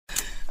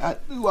I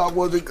knew I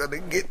wasn't going to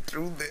get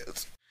through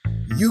this.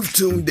 You've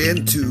tuned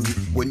in to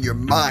When Your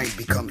Mind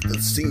Becomes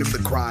the Scene of the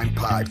Crime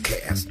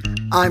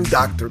podcast. I'm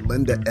Dr.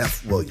 Linda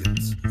F.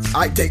 Williams.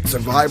 I take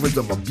survivors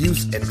of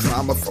abuse and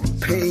trauma from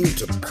pain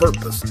to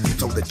purpose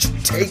so that you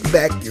take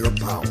back your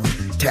power,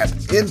 tap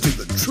into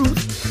the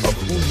truth of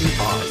who you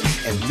are,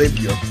 and live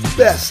your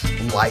best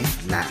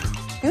life now.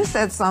 You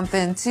said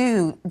something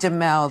too,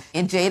 Jemele,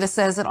 and Jada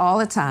says it all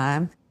the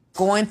time.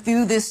 Going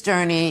through this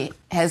journey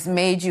has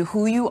made you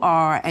who you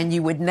are, and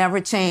you would never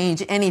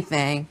change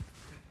anything.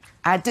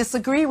 I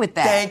disagree with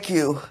that. Thank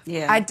you.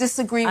 Yeah. I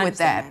disagree with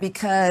that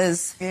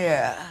because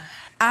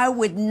I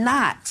would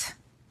not.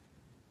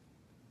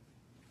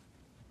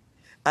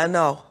 I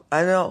know.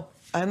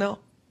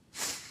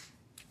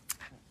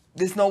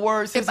 There's no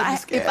words. If I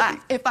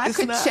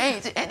could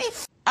change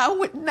anything, I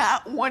would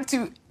not want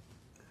to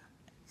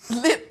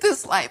live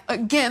this life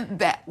again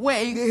that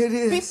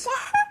way before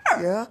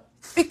her. Yeah.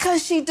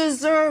 Because she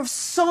deserves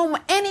so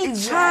much. Any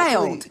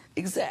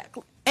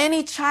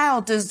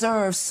child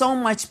deserves so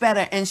much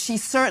better, and she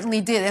certainly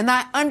did. And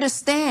I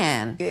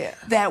understand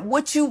that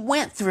what you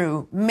went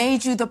through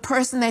made you the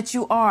person that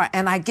you are,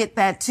 and I get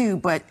that too.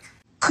 But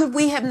could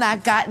we have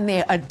not gotten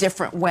there a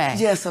different way?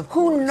 Yes, of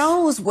course. Who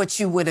knows what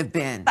you would have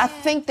been? I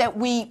think that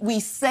we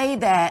say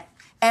that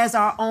as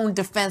our own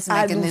defense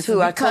mechanism. I do too.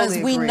 Because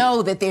totally we agree.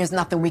 know that there's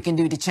nothing we can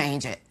do to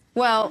change it.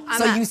 Well,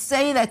 you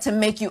say that to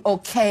make you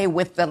okay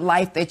with the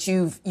life that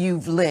you've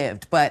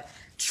lived, but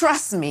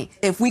trust me,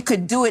 if we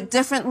could do it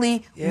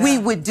differently, we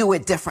would do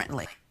it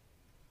differently.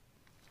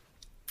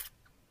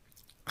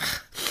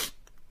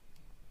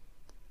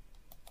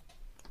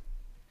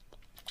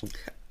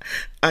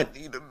 I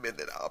need a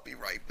minute. I'll be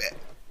right back.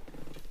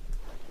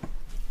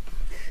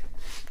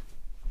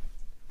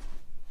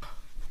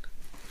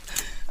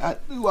 I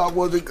knew I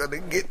wasn't going to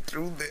get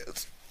through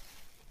this.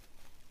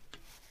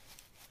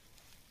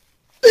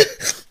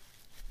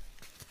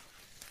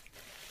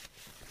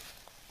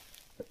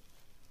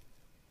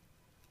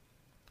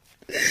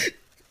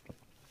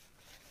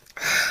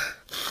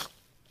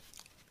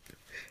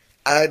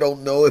 I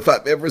don't know if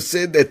I've ever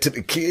said that to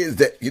the kids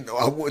that,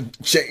 I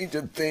wouldn't change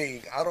a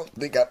thing. I don't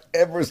think I've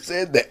ever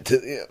said that to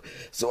them.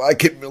 So I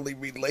can really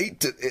relate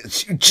to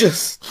this.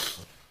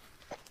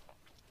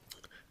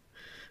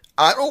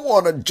 I don't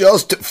want to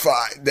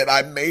justify that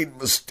I made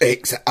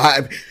mistakes.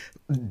 I've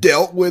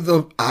dealt with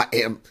them.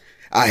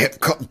 I have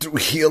come through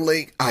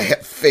healing. I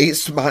have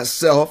faced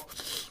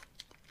myself.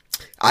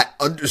 I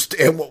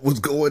understand what was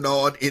going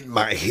on in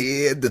my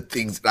head, the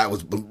things that I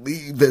was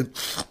believing.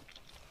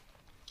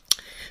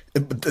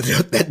 But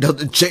that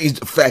doesn't change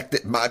the fact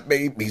that my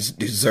babies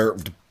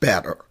deserved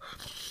better.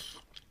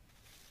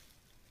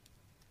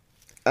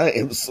 I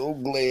am so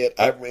glad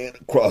I ran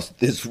across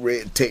this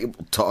Red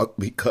Table Talk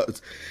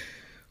because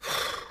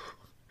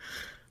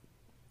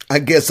I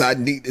guess I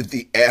needed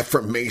the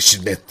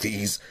affirmation that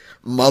these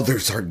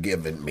mothers are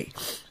giving me.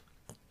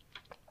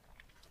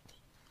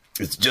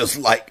 It's just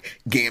like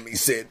Gammy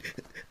said,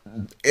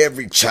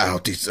 every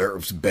child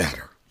deserves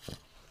better.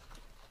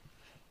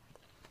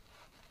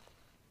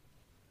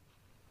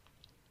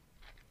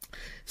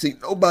 See,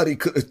 nobody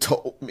could have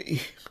told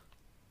me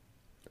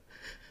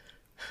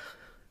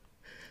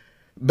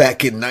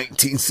back in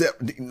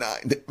 1979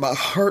 that my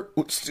heart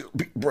would still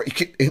be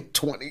breaking in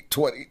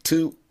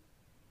 2022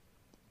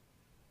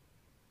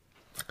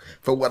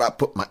 for what I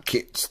put my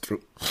kids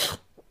through.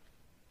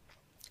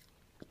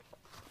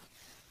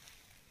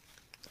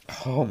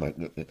 Oh my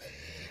goodness.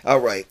 All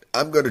right,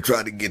 I'm going to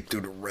try to get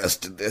through the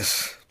rest of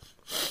this.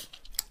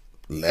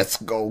 Let's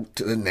go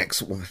to the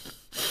next one.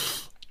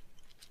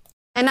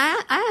 And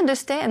I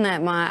understand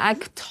that, Ma. I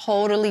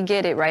totally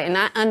get it, right? And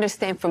I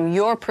understand from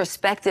your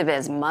perspective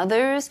as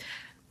mothers,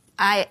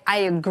 I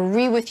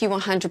agree with you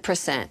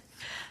 100%.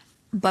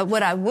 But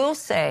what I will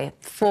say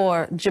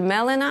for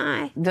Jemele and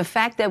I, the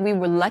fact that we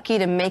were lucky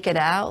to make it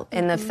out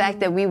and the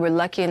fact that we were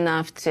lucky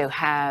enough to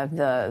have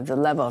the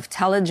level of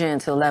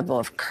intelligence, the level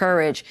of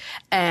courage,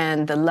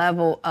 and the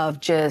level of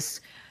just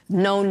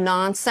no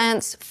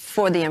nonsense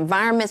for the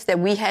environments that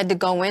we had to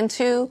go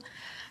into,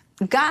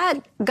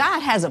 God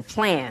has a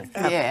plan.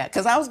 Yeah,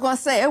 because I was going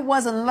to say, it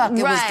wasn't luck,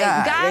 it was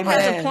God. God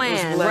has a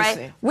plan,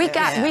 right? We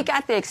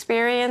got the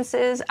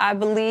experiences, I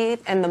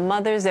believe, and the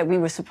mothers that we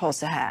were supposed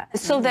to have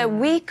so that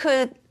we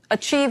could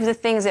achieve the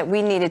things that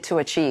we needed to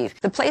achieve.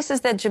 The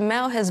places that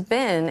Jemele has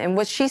been and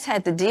what she's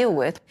had to deal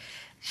with,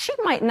 she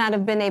might not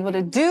have been able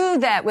to do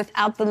that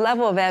without the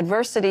level of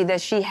adversity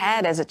that she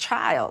had as a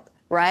child,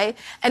 right?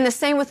 And the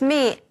same with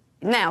me.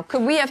 Now,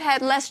 could we have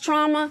had less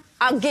trauma?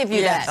 I'll give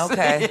you that.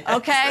 Okay.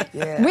 Okay?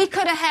 Yeah. We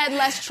could have had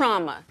less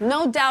trauma.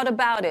 No doubt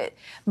about it.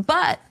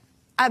 But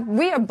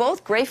we are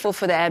both grateful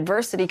for the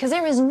adversity because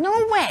there is no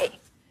way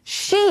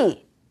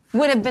she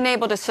would have been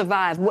able to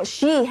survive what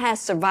she has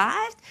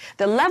survived.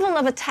 The level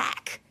of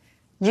attack.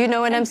 You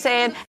know what I'm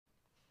saying?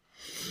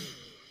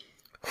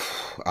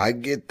 I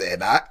get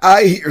that.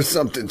 I hear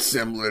something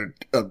similar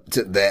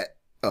to that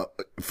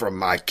from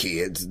my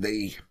kids.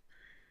 They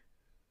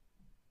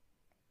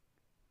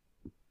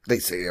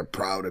say they're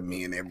proud of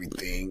me and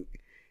everything.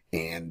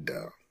 And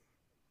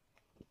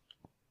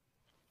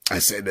I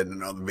said in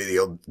another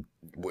video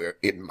where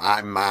in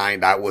my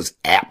mind I was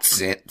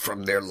absent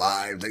from their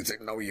lives. They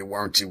said, no, you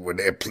weren't. You were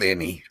there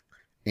plenty.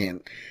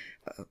 And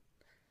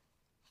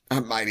I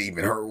might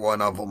even heard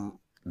one of them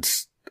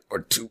or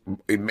two,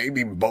 and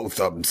maybe both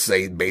of them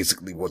say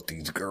basically what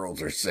these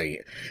girls are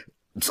saying.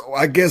 So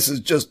I guess it's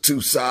just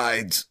two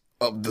sides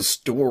of the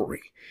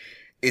story.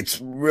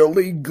 It's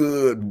really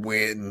good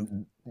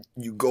when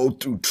you go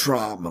through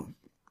trauma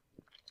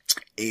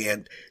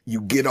and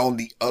you get on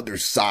the other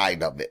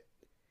side of it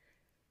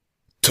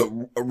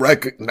to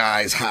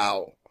recognize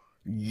how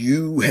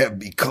you have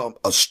become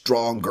a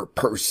stronger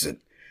person,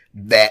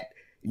 that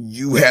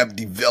you have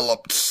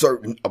developed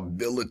certain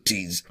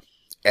abilities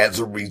as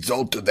a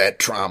result of that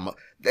trauma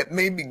that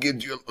maybe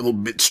gives you a little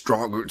bit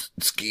stronger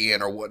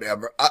skin or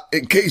whatever.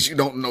 In case you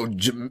don't know,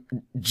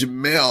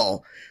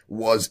 Jemele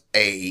was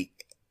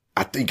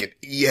I think an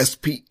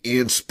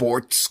ESPN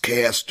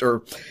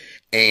sportscaster,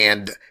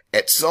 and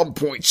at some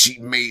point she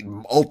made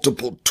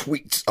multiple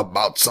tweets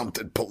about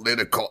something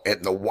political,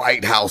 and the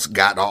White House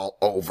got all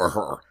over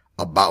her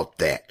about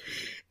that.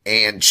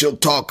 And she'll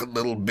talk a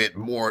little bit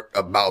more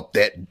about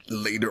that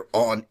later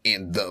on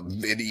in the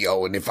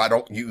video. And if I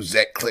don't use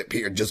that clip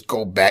here, just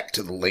go back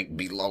to the link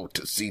below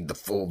to see the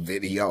full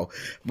video.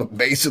 But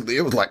basically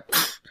it was like,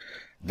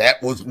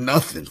 that was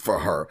nothing for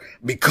her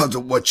because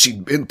of what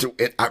she'd been through.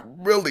 And I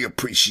really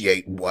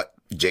appreciate what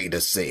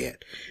Jada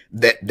said,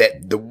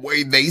 that the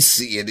way they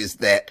see it is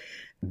that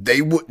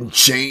they wouldn't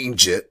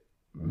change it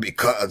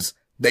because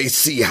they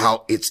see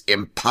how it's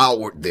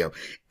empowered them.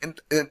 And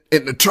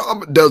the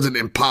trauma doesn't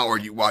empower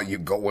you while you're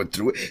going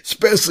through it,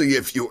 especially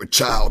if you're a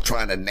child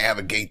trying to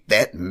navigate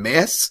that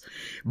mess.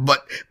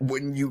 But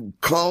when you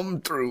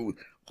come through,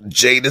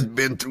 Jada's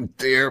been through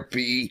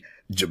therapy,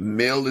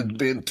 Jemele has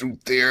been through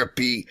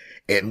therapy,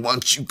 and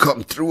once you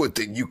come through it,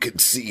 then you can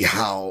see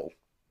how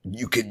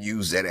you can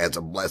use that as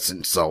a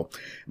blessing. So,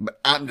 but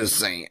I'm just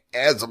saying,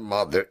 as a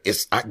mother,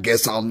 I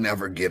guess I'll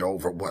never get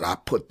over what I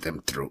put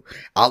them through.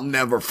 I'll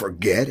never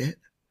forget it.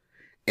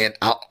 And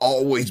I'll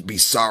always be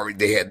sorry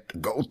they had to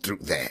go through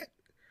that.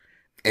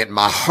 And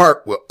my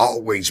heart will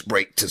always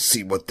break to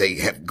see what they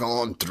have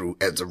gone through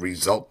as a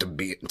result of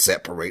being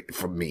separated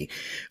from me,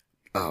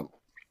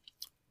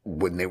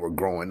 when they were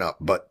growing up.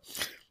 But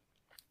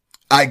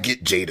I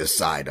get Jada's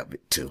side of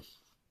it too.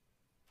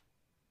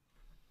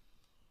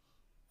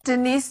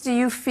 Denise, do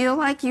you feel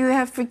like you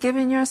have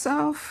forgiven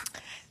yourself?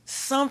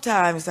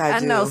 Sometimes I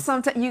do. I know,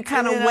 sometimes you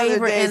kind of And then other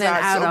waver days in and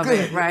aren't out so of good.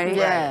 it, right?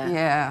 Yeah.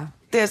 Yeah.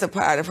 There's a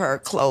part of her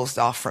closed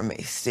off from me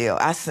still.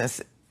 I sense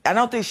it. I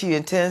don't think she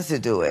intends to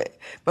do it,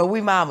 but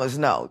we mamas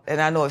know,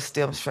 and I know it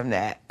stems from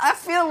that. I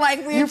feel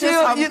like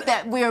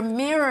that we're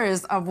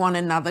mirrors of one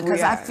another,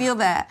 because I feel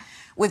that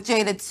with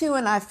Jada too,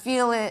 and I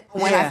feel it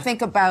when I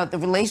think about the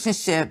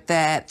relationship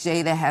that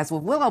Jada has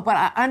with Willow, but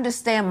I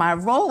understand my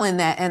role in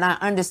that, and I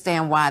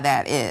understand why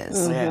that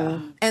is.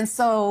 Yeah. And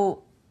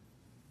so,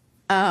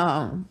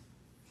 I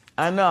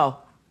know.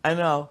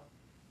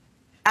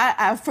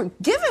 I've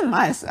forgiven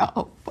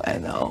myself, but I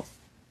know.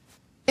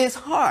 it's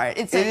hard.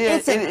 It's an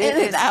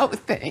in and out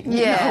thing.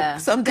 Yeah. You know?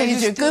 Some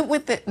days you're good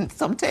with it, and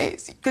some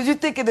days. Because you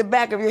think in the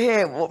back of your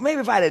head, well,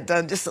 maybe if I'd have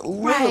done just a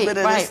little bit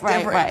of this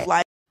different.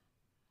 Like,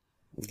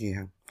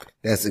 Yeah,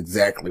 that's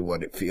exactly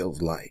what it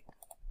feels like.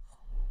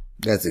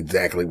 That's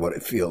exactly what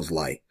it feels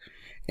like.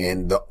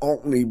 And the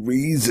only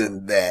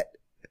reason that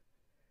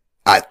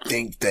I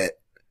think that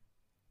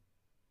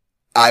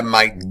I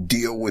might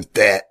deal with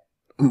that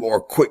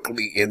more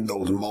quickly in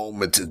those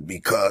moments is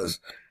because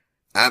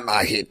I'm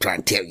out here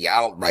trying to tell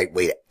y'all the right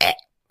way to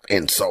act.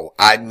 And so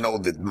I know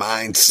that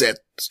mindsets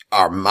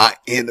are my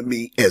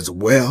enemy as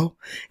well.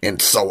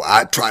 And so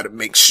I try to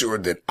make sure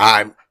that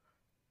I'm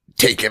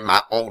taking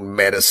my own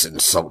medicine,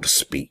 so to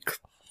speak.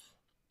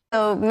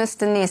 So, Miss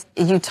Denise,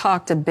 you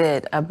talked a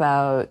bit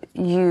about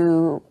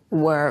you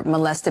were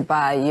molested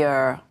by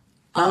your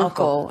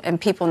uncle and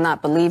people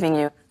not believing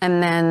you.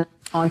 And then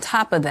on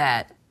top of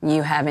that,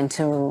 you having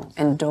to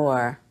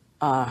endure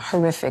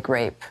horrific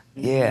rape.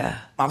 yeah.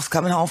 I was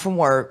coming home from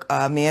work.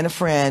 Me and a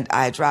friend,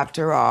 I dropped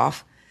her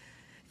off,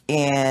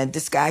 and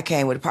this guy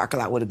came with a parking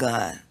lot with a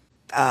gun.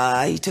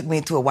 He took me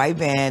into a white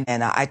van,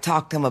 and I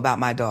talked to him about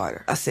my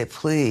daughter. I said,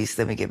 please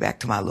let me get back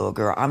to my little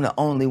girl. I'm the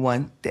only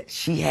one that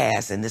she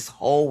has in this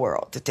whole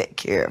world to take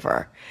care of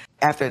her.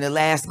 After the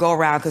last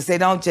go-around, because they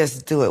don't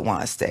just do it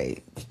once,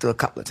 they do a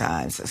couple of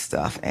times and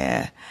stuff.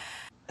 And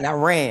I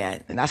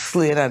ran, and I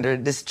slid under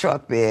this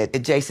truck bed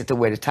adjacent to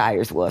where the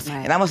tires was.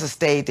 Right. And I must have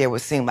stayed there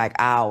what seemed like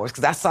hours,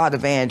 because I saw the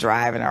van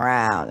driving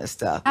around and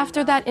stuff.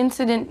 After that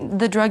incident,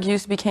 the drug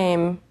use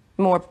became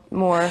more.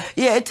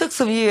 Yeah, it took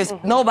some years.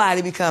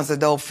 Nobody becomes a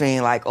dope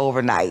fiend like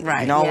overnight.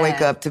 Right. You don't Yeah.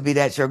 wake up to be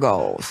that's your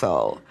goal.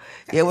 So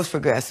it was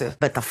progressive.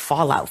 But the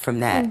fallout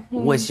from that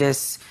was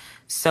just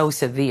so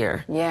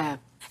severe. Yeah.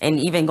 And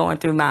even going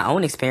through my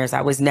own experience,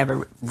 I was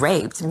never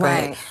raped.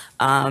 Right.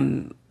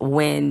 But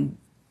when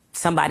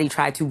somebody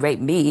tried to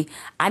rape me,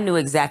 I knew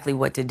exactly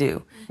what to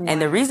do.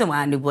 And the reason why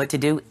I knew what to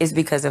do is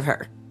because of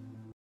her.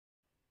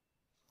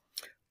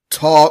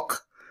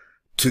 Talk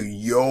to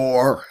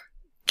your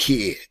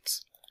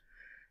kids.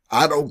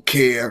 I don't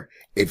care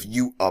if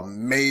you a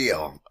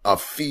male, a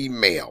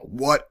female,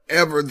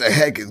 whatever the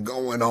heck is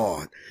going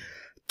on.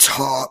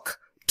 Talk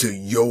to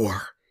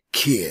your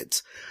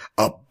kids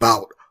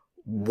about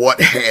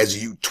what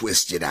has you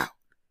twisted out.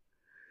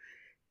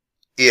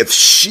 If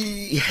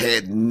she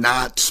had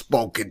not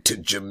spoken to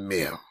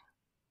Jemele,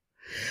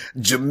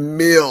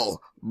 Jemele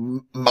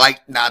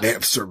might not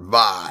have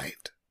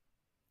survived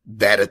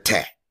that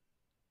attack.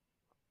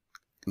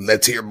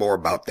 Let's hear more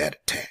about that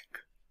attack.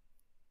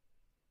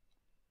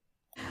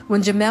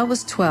 When Jemele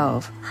was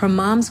 12, her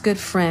mom's good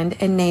friend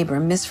and neighbor,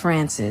 Miss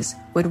Francis,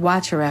 would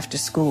watch her after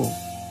school.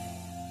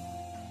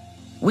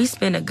 We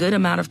spent a good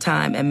amount of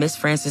time at Miss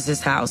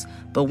Francis's house,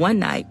 but one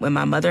night when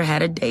my mother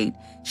had a date,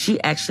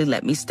 she actually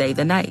let me stay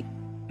the night.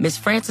 Miss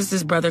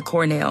Francis's brother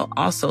Cornell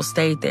also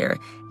stayed there,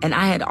 and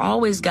I had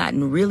always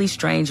gotten really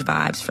strange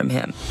vibes from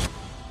him.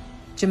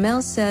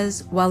 Jemele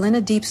says while in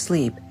a deep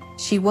sleep,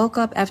 she woke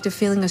up after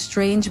feeling a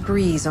strange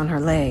breeze on her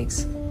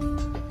legs.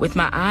 With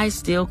my eyes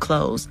still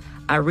closed,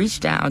 I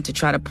reached down to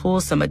try to pull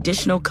some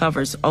additional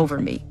covers over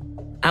me.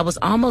 I was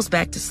almost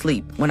back to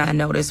sleep when I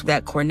noticed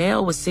that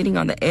Cornell was sitting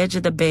on the edge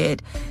of the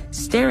bed,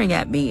 staring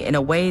at me in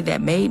a way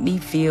that made me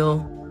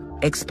feel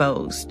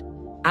exposed.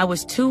 I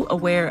was too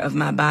aware of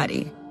my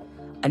body.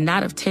 A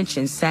knot of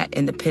tension sat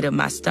in the pit of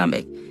my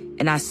stomach,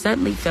 and I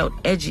suddenly felt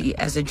edgy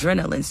as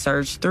adrenaline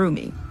surged through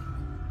me.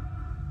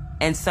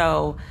 And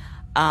so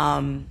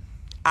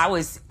I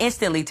was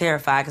instantly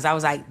terrified because I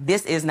was like,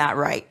 this is not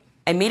right.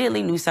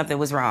 Immediately knew something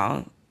was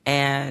wrong.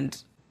 And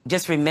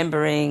just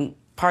remembering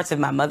parts of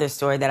my mother's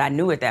story that I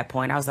knew at that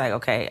point, I was like,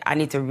 okay, I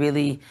need to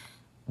really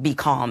be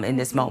calm in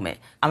this moment.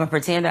 I'm gonna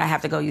pretend that I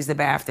have to go use the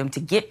bathroom to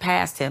get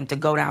past him to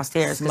go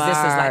downstairs because this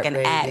is like an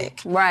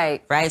attic.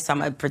 Right. Right? So I'm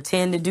gonna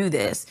pretend to do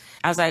this.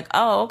 I was like,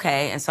 oh,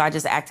 okay. And so I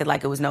just acted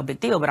like it was no big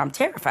deal, but I'm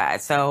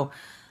terrified. So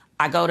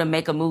I go to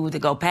make a move to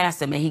go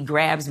past him and he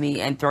grabs me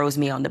and throws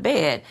me on the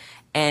bed.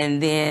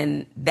 And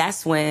then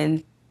that's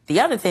when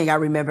the other thing I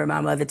remember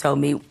my mother told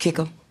me, kick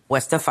him,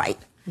 was to fight.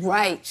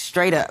 Right.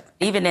 Straight up.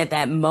 Even at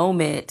that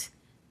moment,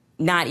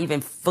 not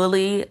even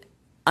fully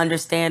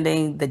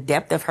understanding the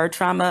depth of her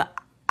trauma,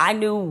 I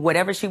knew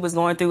whatever she was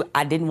going through,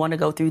 I didn't want to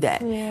go through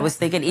that. Yeah. I was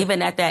thinking,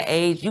 even at that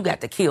age, you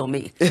got to kill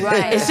me.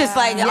 Right. It's just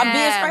like, I'm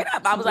being straight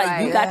up. I was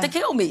like, you got to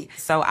kill me.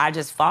 So I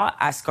just fought,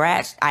 I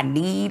scratched, I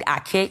kneed, I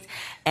kicked,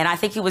 and I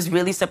think he was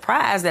really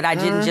surprised that I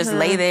didn't just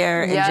lay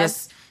there and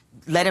just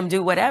let him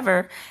do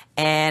whatever.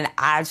 And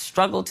I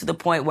struggled to the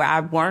point where I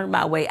wormed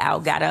my way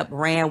out, got up,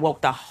 ran,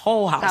 woke the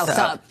whole house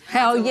up.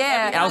 Hell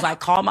yeah. And I was like,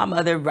 call my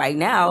mother right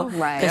now.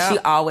 Right. Because she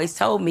always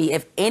told me,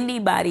 if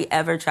anybody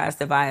ever tries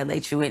to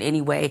violate you in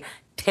any way,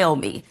 tell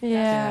me.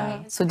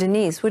 Yeah. So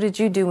Denise, what did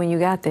you do when you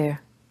got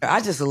there?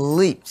 I just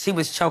leaped. She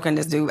was choking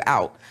this dude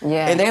out.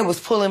 Yeah. And they was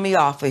pulling me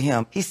off of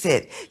him. He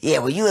said, yeah,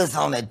 well, you was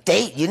on a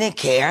date. You didn't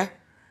care.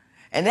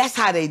 And that's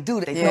how they do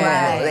it.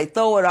 They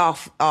throw it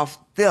off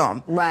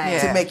them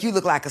to make you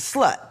look like a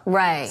slut.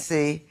 Right.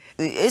 See?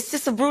 It's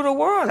just a brutal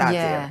world out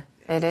there.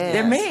 Yeah, it is.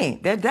 They're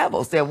mean. They're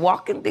devils. They're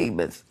walking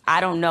demons. I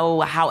don't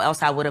know how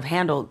else I would have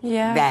handled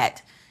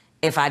that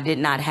if I did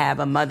not have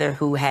a mother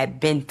who had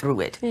been through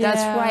it.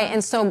 That's right.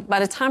 And so by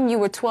the time you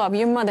were 12,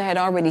 your mother had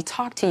already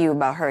talked to you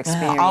about her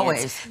experience.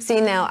 Always.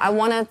 See, now, I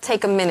want to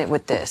take a minute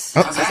with this.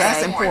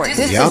 That's important.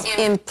 This is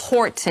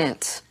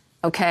important,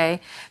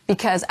 okay?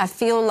 Because I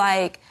feel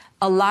like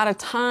a lot of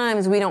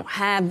times we don't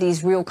have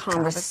these real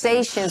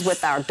conversations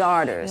with our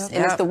daughters.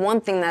 And it's the one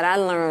thing that I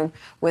learned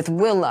with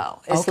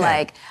Willow. It's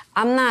like,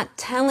 I'm not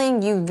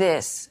telling you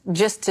this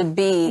just to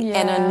be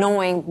an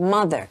annoying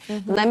mother.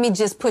 Let me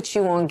just put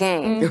you on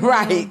game.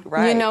 Right.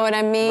 You know what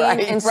I mean? Right,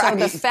 and so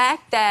the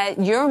fact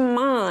that your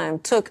mom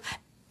took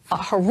a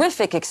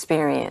horrific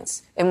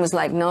experience and was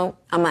like, no,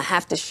 I'm going to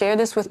have to share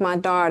this with my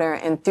daughter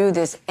and through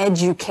this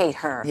educate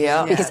her.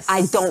 Because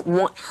I don't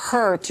want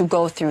her to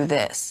go through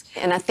this.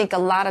 And I think a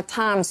lot of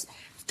times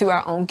through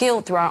our own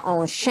guilt, through our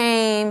own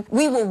shame,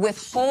 we will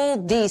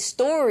withhold these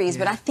stories.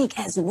 But I think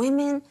as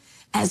women,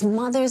 as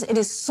mothers, it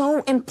is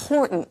so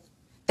important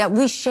that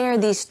we share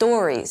these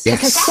stories.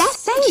 Because that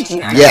saved you.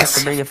 Yes.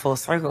 To bring it full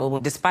circle,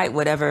 despite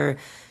whatever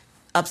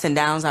ups and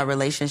downs our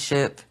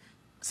relationships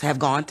have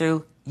gone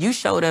through, you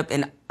showed up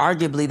in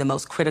arguably the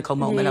most critical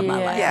moment of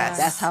my life.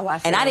 That's how I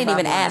feel. And I didn't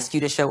even ask you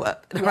to show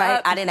up, right?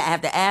 I didn't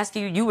have to ask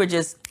you. You were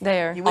just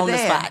there. On the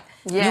spot.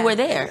 You were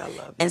there.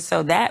 And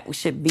so that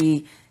should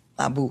be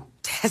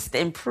test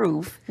and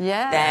proof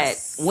that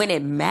when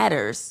it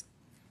matters,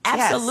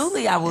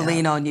 absolutely I will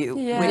lean on you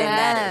when it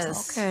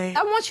matters. Okay.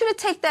 I want you to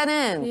take that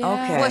in,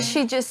 what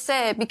she just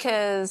said,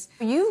 because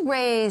you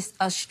raised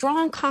a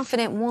strong,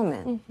 confident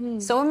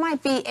woman. So it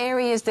might be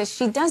areas that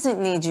she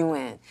doesn't need you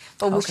in.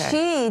 But what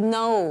she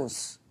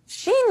knows.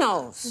 She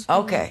knows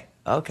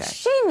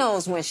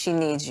when she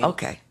needs you.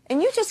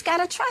 And you just got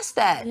to trust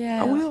that.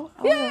 I will.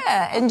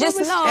 And just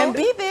know. And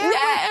be there.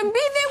 Yeah, and be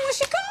there when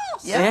she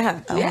calls.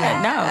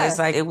 No, it's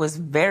like it was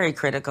very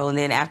critical. And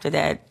then after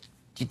that,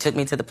 you took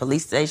me to the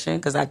police station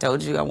because I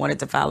told you I wanted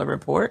to file a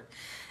report.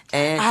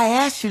 And I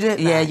asked you,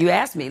 didn't I? yeah, you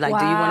asked me, like,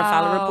 do you want to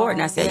file a report?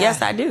 And I said, Yeah.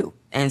 yes, I do.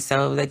 And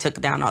so they took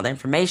down all the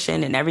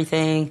information and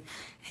everything.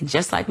 And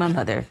just like my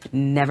mother,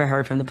 never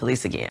heard from the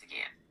police again.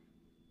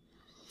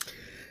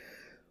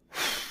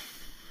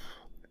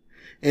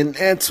 And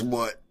that's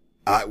what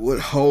I would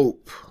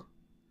hope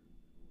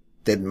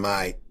that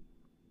my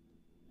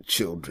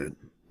children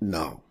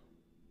know.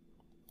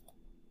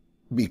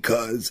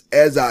 Because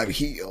as I've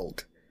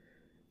healed,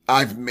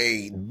 I've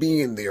made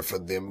being there for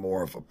them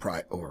more of a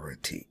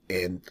priority.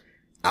 And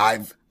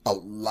I've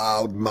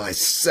allowed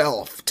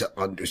myself to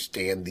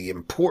understand the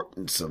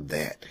importance of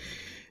that.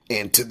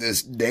 And to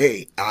this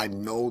day, I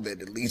know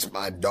that at least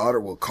my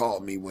daughter will call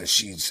me when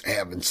she's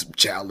having some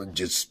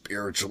challenges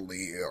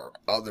spiritually or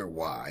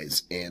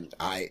otherwise. And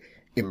I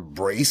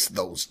embrace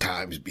those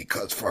times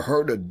because for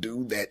her to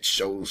do that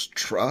shows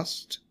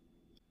trust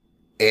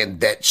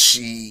and that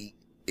she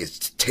is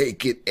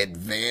taking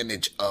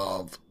advantage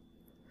of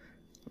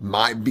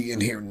my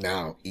being here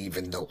now,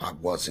 even though I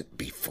wasn't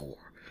before.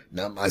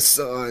 Now, my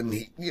son,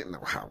 you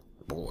know how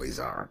boys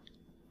are.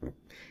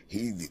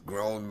 He's a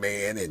grown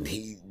man and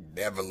he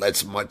never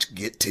lets much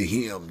get to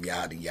him,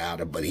 yada,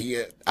 yada. But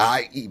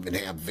I even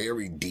have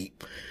very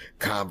deep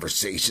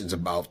conversations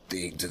about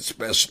things,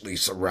 especially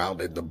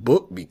surrounding the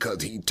book,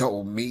 because he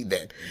told me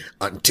that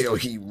until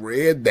he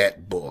read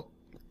that book,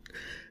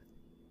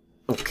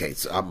 okay,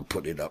 so I'm going to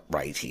put it up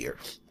right here.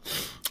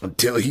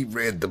 Until he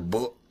read the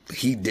book,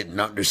 he didn't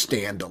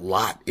understand a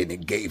lot, and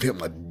it gave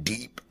him a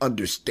deep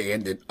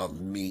understanding of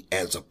me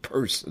as a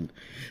person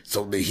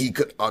so that he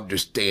could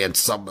understand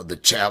some of the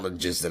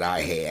challenges that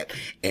I had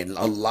and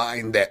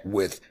align that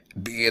with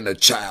being a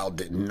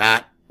child and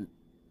not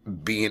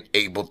being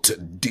able to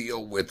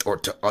deal with or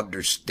to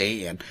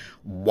understand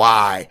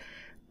why,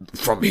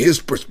 from his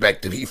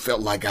perspective, he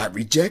felt like I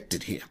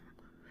rejected him.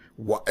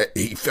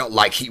 He felt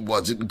like he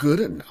wasn't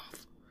good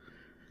enough.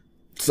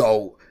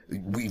 So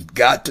we've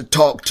got to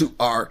talk to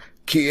our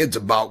kids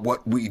about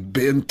what we've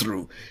been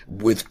through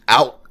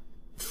without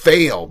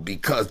fail,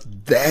 because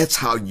that's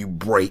how you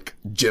break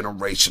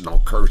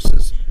generational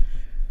curses.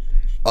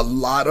 A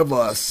lot of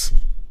us,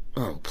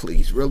 oh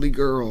please, really,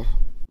 girl,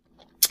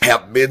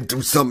 have been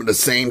through some of the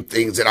same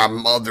things that our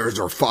mothers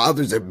or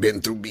fathers have been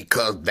through,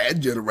 because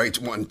that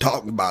generation wasn't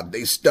talking about.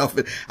 They stuff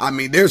it. I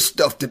mean, there's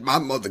stuff that my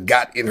mother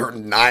got in her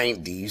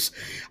 90s,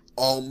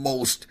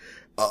 almost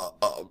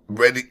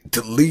ready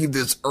to leave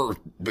this earth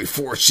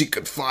before she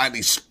could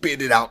finally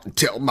spit it out and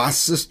tell my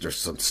sister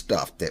some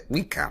stuff that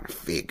we kind of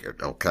figured,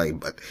 okay?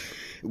 But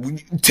when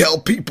you tell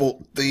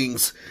people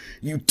things,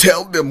 you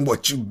tell them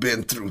what you've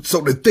been through so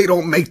that they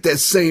don't make that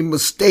same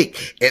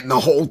mistake and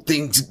the whole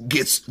thing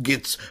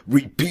gets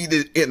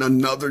repeated in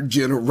another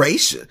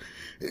generation.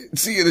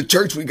 See, in the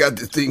church, we got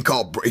this thing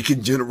called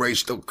breaking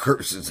generational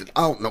curses, and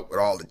I don't know what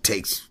all it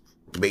takes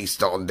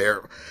based on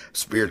their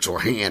spiritual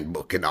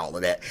handbook and all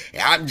of that.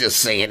 I'm just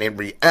saying, in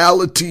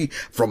reality,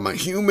 from a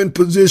human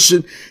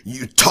position,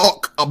 you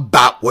talk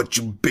about what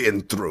you've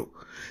been through.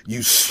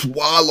 You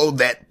swallow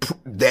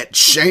that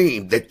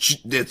shame that's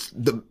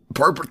the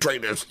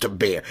perpetrators to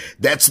bear.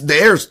 That's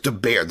theirs to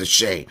bear, the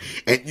shame.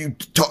 And you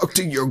talk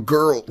to your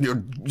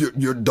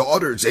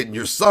daughters and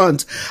your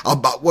sons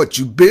about what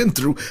you've been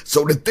through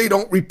so that they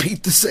don't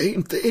repeat the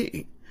same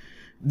thing.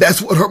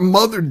 That's what her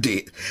mother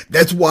did.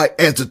 That's why,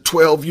 as a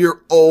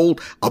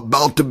 12-year-old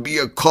about to be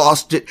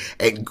accosted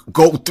and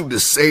go through the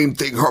same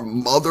thing her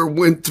mother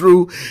went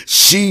through,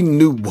 she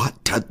knew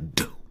what to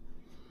do.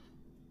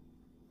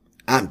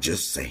 I'm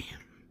just saying.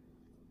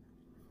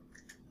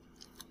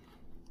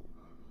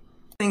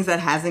 Things that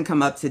hasn't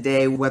come up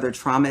today, whether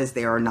trauma is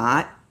there or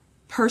not,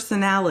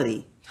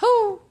 personality.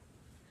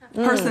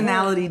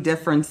 Personality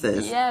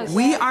differences. Yes.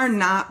 We are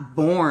not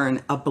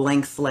born a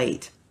blank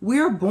slate.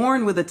 We're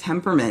born with a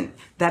temperament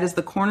that is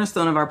the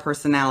cornerstone of our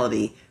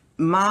personality.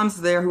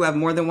 Moms there who have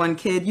more than one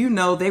kid, you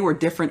know they were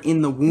different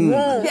in the womb.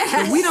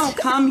 Yes. So we don't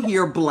come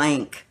here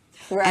blank.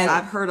 Right. And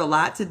I've heard a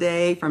lot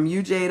today from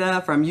you,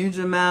 Jada, from you,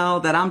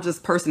 Jemele, that I'm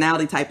just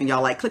personality typing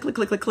y'all like click, click,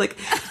 click, click, click.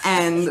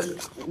 And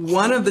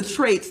one of the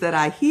traits that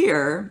I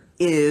hear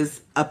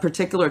is a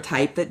particular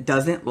type that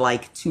doesn't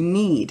like to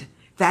need.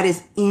 That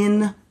is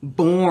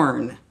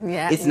inborn.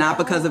 Yeah. It's not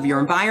because of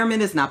your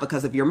environment. It's not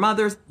because of your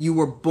mother's. You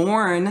were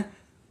born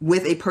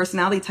with a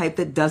personality type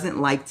that doesn't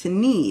like to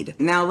need.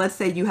 Now, let's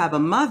say you have a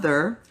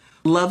mother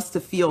who loves to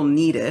feel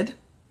needed.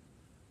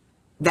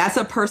 That's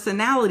a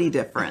personality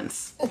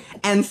difference.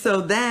 And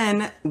so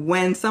then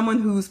when someone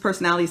whose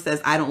personality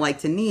says, I don't like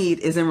to need,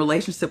 is in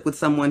relationship with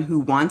someone who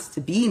wants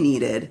to be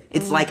needed,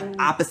 it's like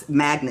opposite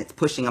magnets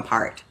pushing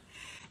apart.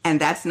 And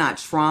that's not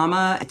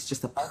trauma. It's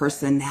just a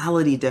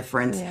personality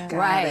difference. Yeah.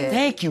 Right.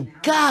 Thank you,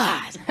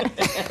 God.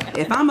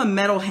 If I'm a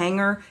metal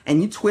hanger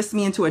and you twist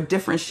me into a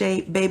different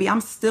shape, baby, I'm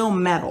still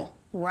metal.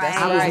 Right.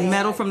 I was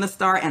metal from the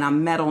start and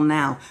I'm metal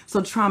now. So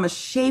trauma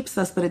shapes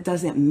us, but it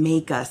doesn't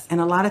make us. And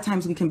a lot of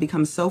times we can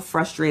become so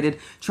frustrated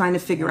trying to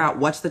figure out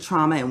what's the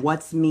trauma and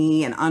what's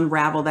me and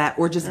unravel that,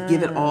 or just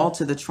give it all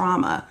to the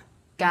trauma.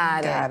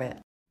 Got it.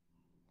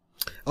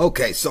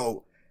 Okay,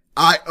 so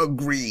I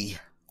agree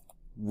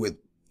with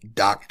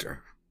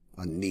Dr.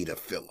 Anita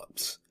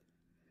Phillips,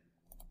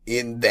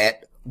 in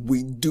that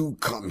we do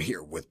come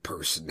here with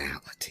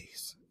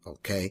personalities,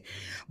 okay?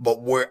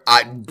 But where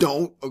I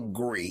don't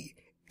agree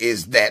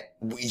is that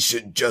we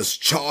should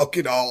just chalk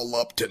it all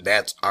up to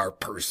that's our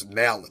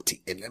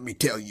personality. And let me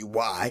tell you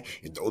why.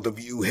 And those of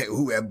you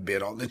who have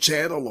been on the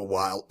channel a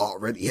while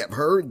already have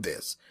heard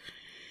this.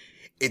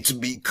 It's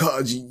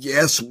because,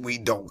 yes, we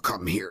don't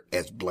come here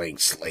as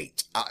blank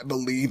slates. I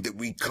believe that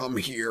we come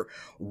here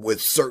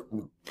with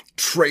certain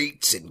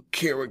traits and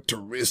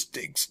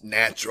characteristics,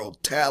 natural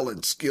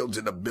talents, skills,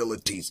 and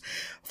abilities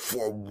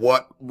for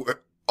what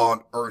we're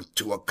on earth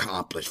to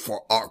accomplish,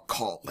 for our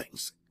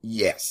callings.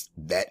 Yes,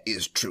 that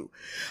is true.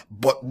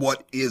 But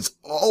what is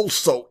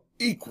also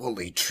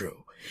equally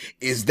true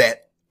is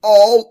that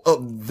all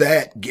of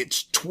that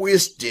gets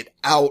twisted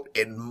out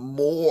and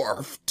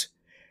morphed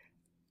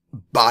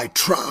by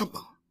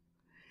trauma.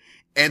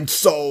 And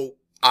so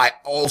I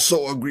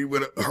also agree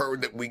with her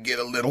that we get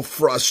a little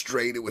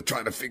frustrated with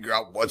trying to figure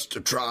out what's the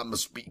trauma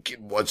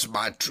speaking, what's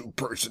my true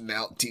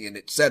personality, and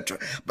etc.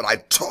 But I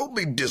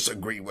totally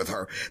disagree with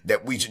her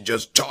that we should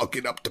just chalk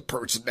it up to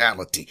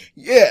personality.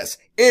 Yes,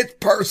 it's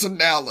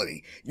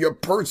personality. Your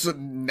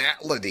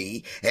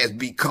personality has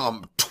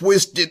become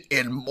twisted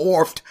and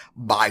morphed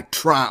by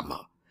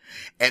trauma.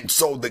 And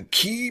so the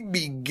key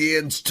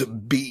begins to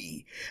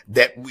be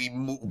that we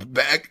move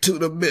back to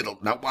the middle.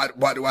 Now,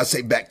 why do I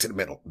say back to the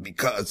middle?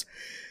 Because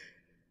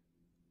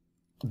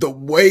the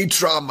way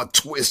trauma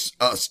twists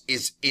us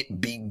is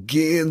it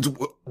begins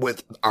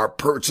with our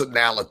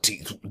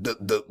personalities,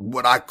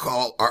 what I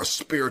call our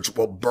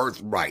spiritual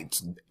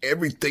birthrights,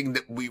 everything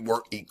that we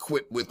were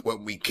equipped with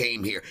when we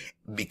came here,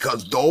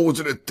 because those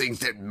are the things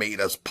that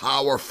made us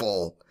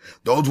powerful.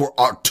 Those were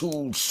our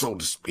tools, so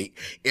to speak,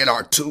 in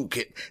our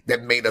toolkit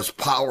that made us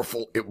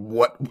powerful in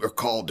what we're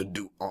called to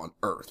do on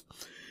earth.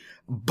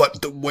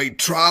 But the way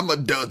trauma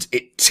does,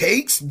 it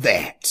takes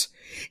that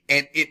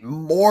and it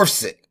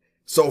morphs it.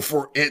 So,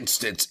 for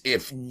instance,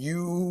 if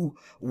you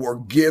were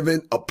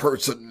given a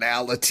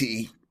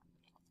personality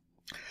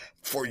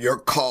for your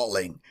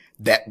calling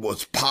that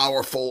was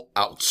powerful,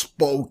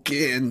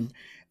 outspoken,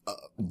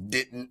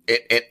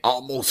 and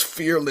almost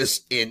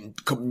fearless in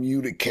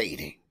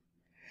communicating,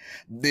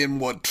 then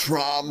what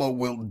trauma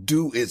will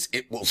do is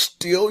it will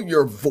steal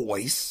your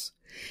voice,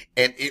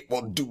 and it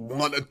will do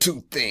one or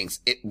two things.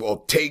 It will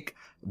take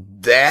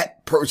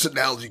that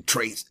personality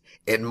trait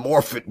and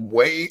morph it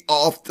way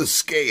off the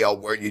scale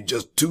where you're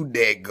just too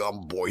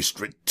daggum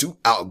boisterous, too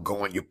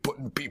outgoing. You're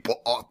putting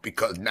people off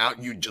because now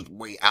you're just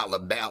way out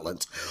of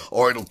balance.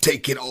 Or it'll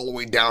take it all the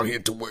way down here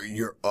to where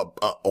you're a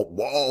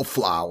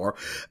wallflower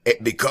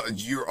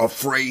because you're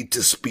afraid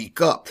to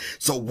speak up.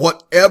 So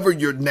whatever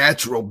your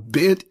natural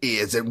bent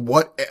is and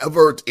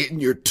whatever's in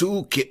your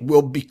toolkit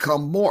will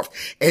become morphed.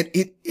 And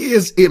it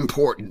is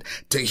important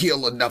to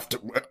heal enough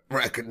to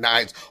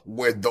recognize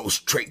where those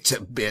traits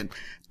have been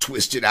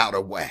twisted out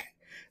of whack.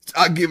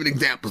 I'll give an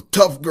example.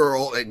 Tough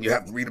girl, and you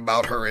have to read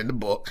about her in the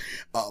book.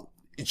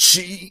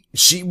 She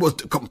was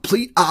the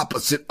complete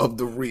opposite of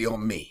the real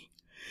me.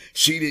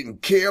 She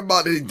didn't care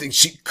about anything.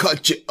 She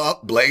cut you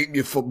up, blamed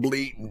you for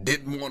bleeding,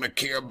 didn't want to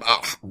care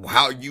about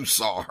how you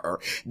saw her,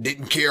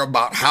 didn't care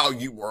about how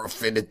you were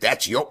offended.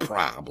 That's your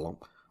problem.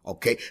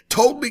 Okay.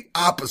 Totally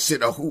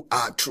opposite of who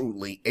I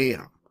truly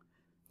am.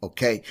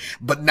 Okay.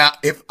 But now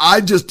if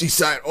I just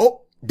decide,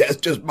 that's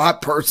just my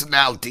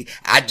personality,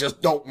 I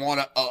just don't want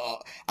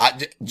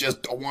to,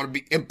 just don't want to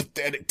be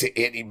empathetic to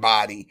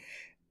anybody.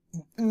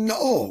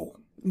 No.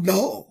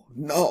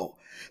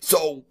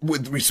 So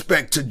with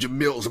respect to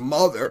Jemele's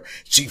mother,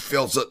 she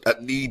feels a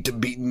need to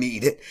be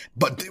needed.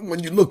 But then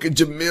when you look at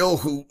Jemele,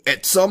 who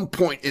at some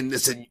point in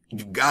this, and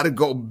you got to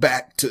go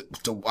back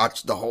to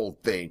watch the whole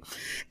thing.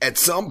 At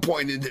some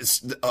point in this,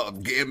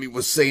 Gammy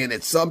was saying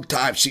that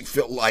sometimes she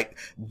felt like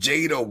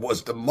Jada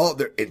was the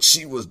mother and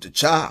she was the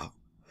child.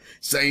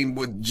 Same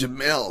with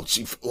Jemele.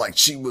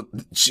 She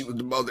was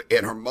the mother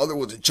and her mother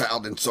was a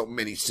child in so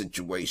many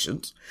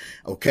situations.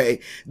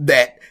 Okay.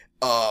 That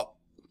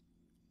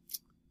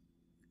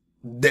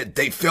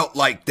they felt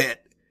like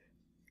that.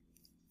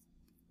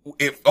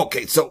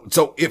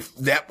 So if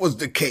that was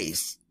the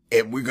case,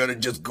 and we're going to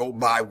just go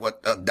by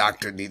what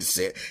Dr. Anita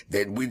said,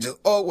 then we just,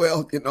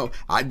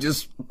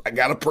 I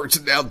got a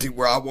personality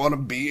where I want to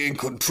be in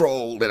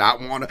control and I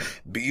want to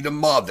be the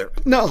mother.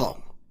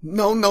 No.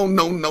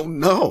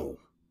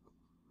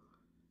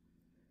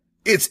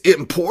 It's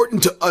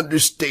important to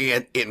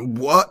understand in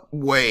what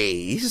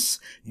ways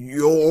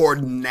your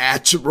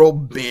natural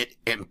bent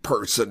and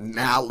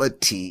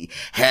personality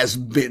has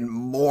been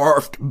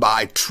morphed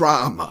by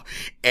trauma.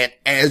 And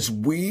as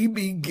we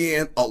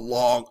begin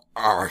along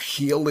our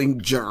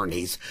healing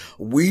journeys,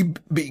 we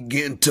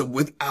begin to,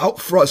 without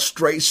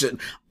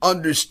frustration,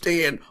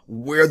 understand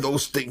where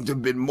those things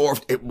have been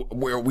morphed and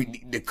where we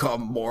need to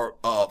come more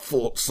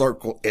full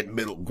circle and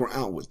middle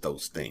ground with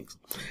those things.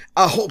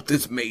 I hope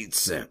this made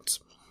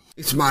sense.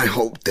 It's my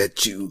hope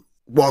that you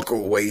walk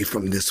away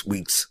from this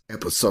week's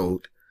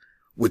episode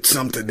with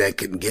something that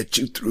can get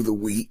you through the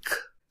week,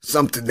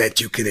 something that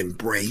you can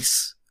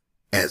embrace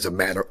as a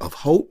matter of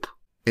hope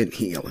and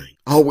healing.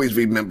 Always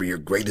remember your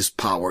greatest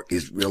power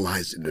is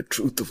realizing the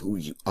truth of who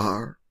you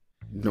are.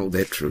 Know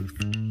that truth.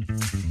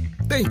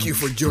 Thank you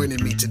for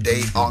joining me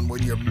today on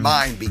When Your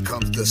Mind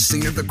Becomes the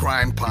Scene of the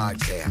Crime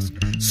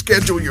podcast.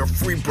 Schedule your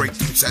free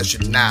breakthrough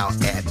session now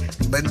at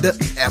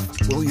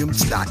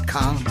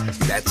lindafwilliams.com.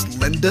 That's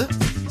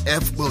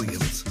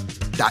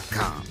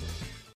lindafwilliams.com.